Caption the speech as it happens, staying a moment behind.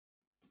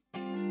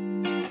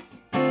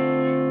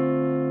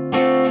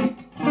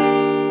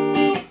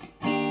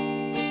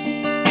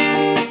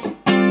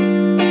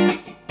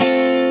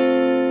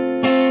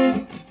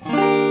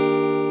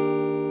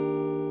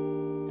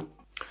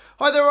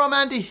Hi there, I'm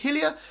Andy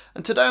Hillier,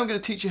 and today I'm going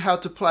to teach you how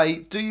to play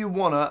Do You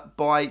Wanna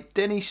by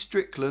Denny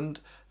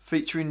Strickland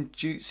featuring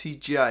Juicy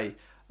J.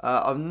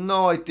 I've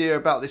no idea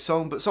about this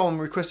song, but someone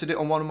requested it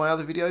on one of my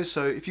other videos,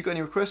 so if you've got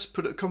any requests,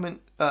 put a comment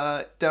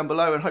down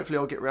below and hopefully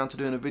I'll get around to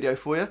doing a video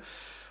for you.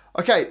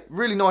 Okay,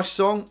 really nice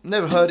song,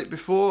 never heard it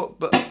before,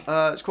 but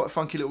it's quite a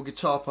funky little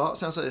guitar part.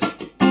 Sounds like this.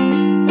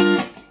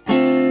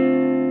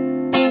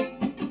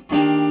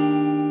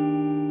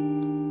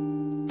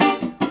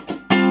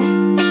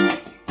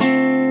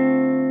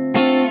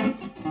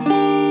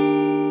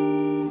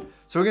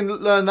 So we're going to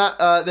learn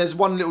that. There's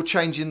one little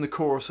change in the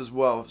chorus as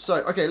well. So,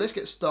 okay, let's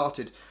get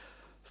started.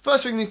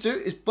 First thing we need to do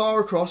is bar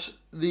across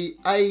the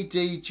A,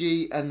 D,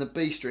 G and the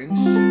B strings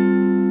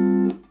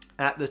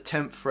at the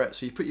 10th fret.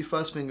 So you put your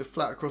first finger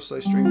flat across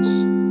those strings.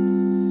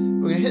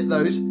 We're going to hit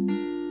those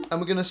and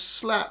we're going to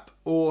slap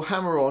or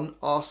hammer on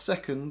our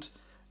second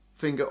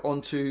finger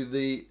onto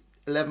the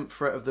 11th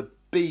fret of the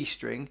B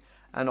string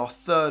and our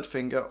third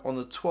finger on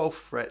the 12th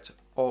fret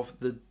of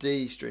the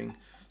D string.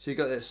 So you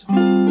got this.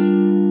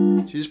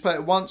 So you just play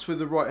it once with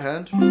the right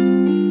hand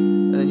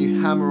and then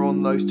you hammer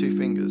on those two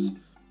fingers.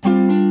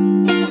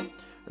 And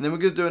then we're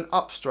going to do an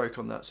upstroke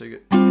on that. So you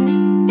get,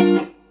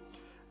 and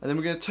then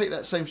we're going to take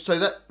that same, so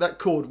that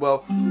chord,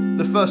 well,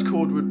 the first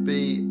chord would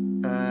be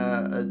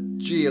a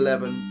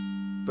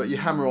G11, but you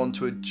hammer on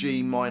to a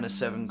G minor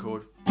 7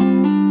 chord.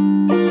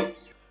 And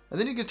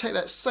then you're going to take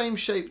that same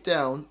shape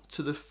down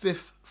to the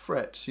 5th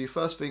fret. So your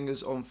first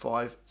finger's on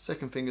 5,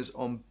 second finger's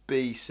on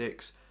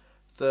B6,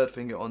 third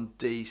finger on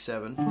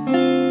D7.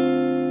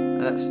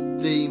 And that's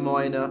D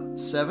minor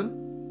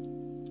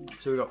 7.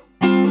 So we've got,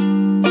 so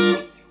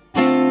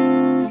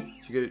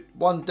you go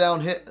one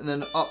down hit and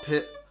then up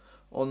hit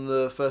on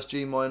the first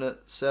G minor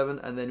 7,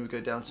 and then we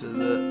go down to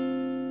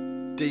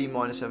the D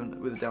minor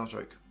 7 with a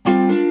downstroke.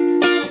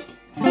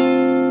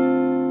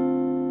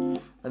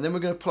 And then we're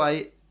going to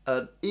play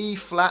an E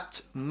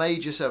flat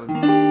major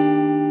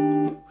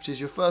 7, which is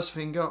your first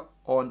finger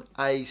on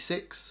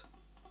A6,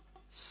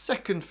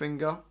 second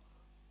finger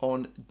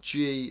on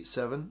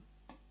G7,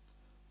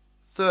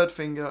 third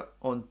finger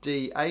on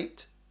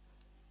D8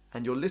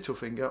 and your little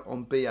finger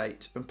on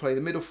B8, and play the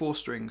middle 4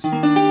 strings. So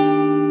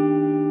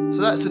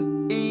that's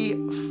an E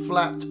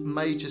flat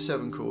major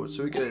 7 chord.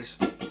 So we get this.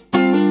 2,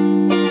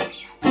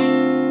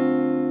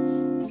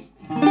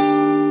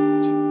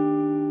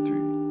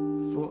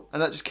 3, 4, and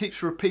that just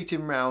keeps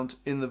repeating round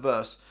in the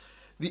verse.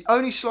 The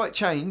only slight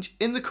change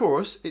in the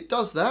chorus, it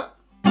does that.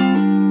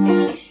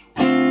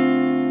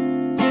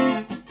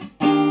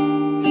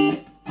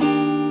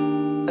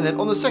 And then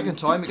on the second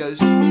time it goes.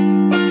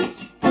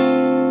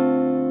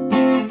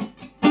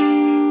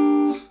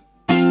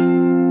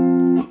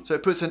 So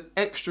it puts an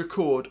extra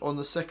chord on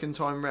the second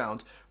time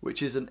round,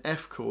 which is an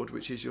F chord,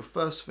 which is your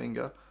first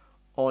finger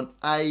on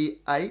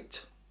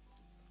A8,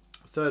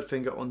 third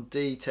finger on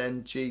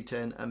D10,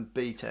 G10 and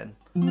B10,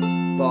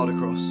 barred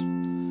across.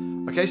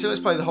 Okay, so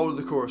let's play the whole of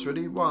the chorus.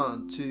 Ready?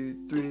 1,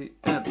 2, 3,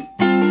 and...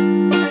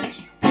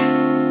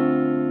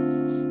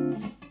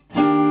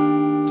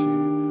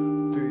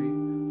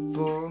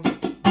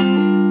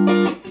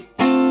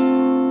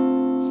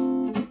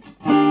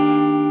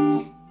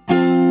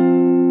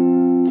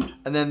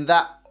 And then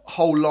that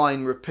whole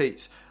line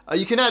repeats.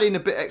 You can add in a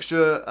bit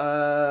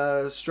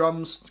extra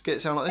strums to get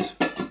it sound like this.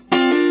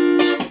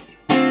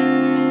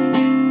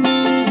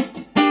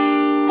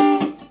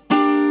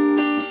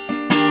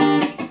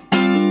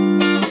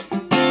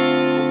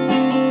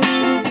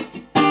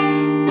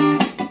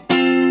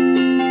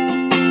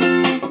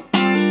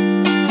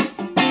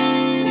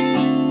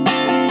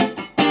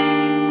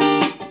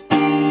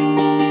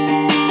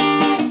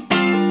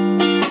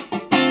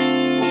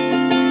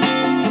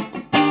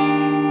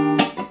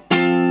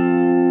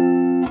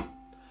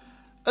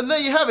 And there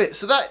you have it.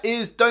 So that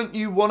is Don't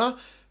You Wanna.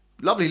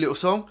 Lovely little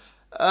song.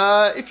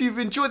 If you've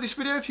enjoyed this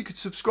video, if you could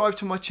subscribe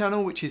to my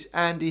channel, which is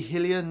Andy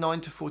Hillier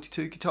 9 to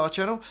 42 guitar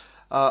channel,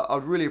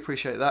 I'd really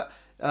appreciate that.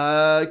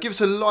 Give us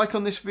a like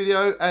on this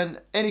video, and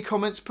any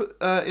comments put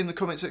in the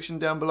comment section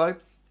down below.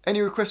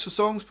 Any requests for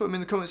songs, put them in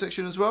the comment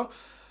section as well.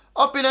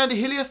 I've been Andy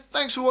Hillier.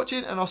 Thanks for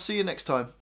watching, and I'll see you next time.